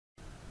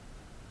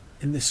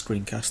In this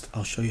screencast,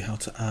 I'll show you how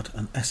to add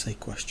an essay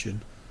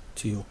question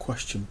to your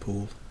question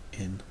pool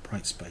in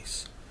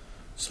Brightspace.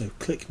 So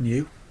click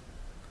New,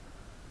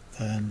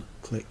 then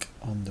click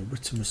on the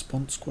written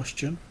response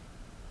question.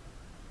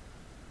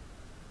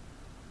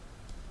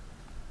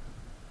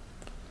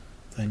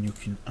 Then you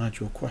can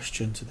add your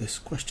question to this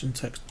question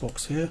text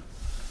box here.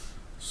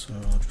 So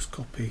I'll just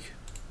copy,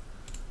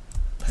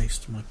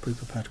 paste my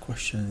pre-prepared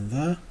question in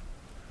there.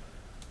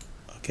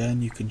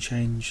 Again, you can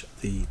change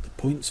the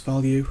points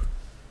value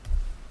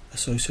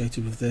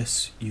associated with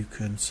this. You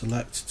can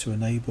select to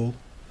enable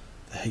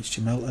the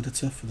HTML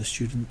editor for the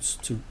students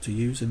to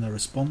use in their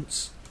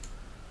response,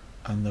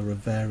 and there are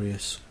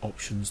various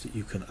options that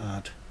you can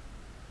add.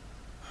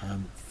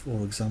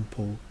 For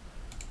example,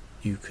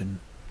 you can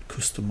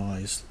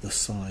customize the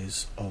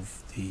size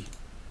of the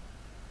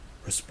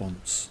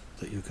response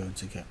that you're going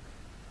to get.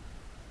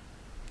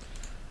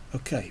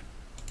 Okay,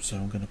 so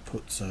I'm going to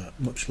put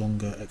much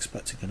longer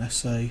expecting an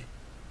essay.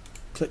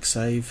 Click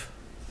Save,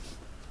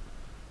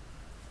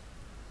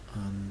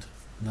 and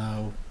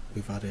now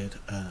we've added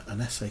an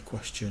essay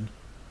question,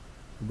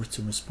 a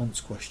written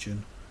response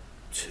question,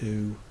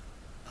 to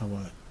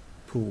our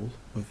pool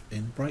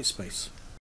within Brightspace.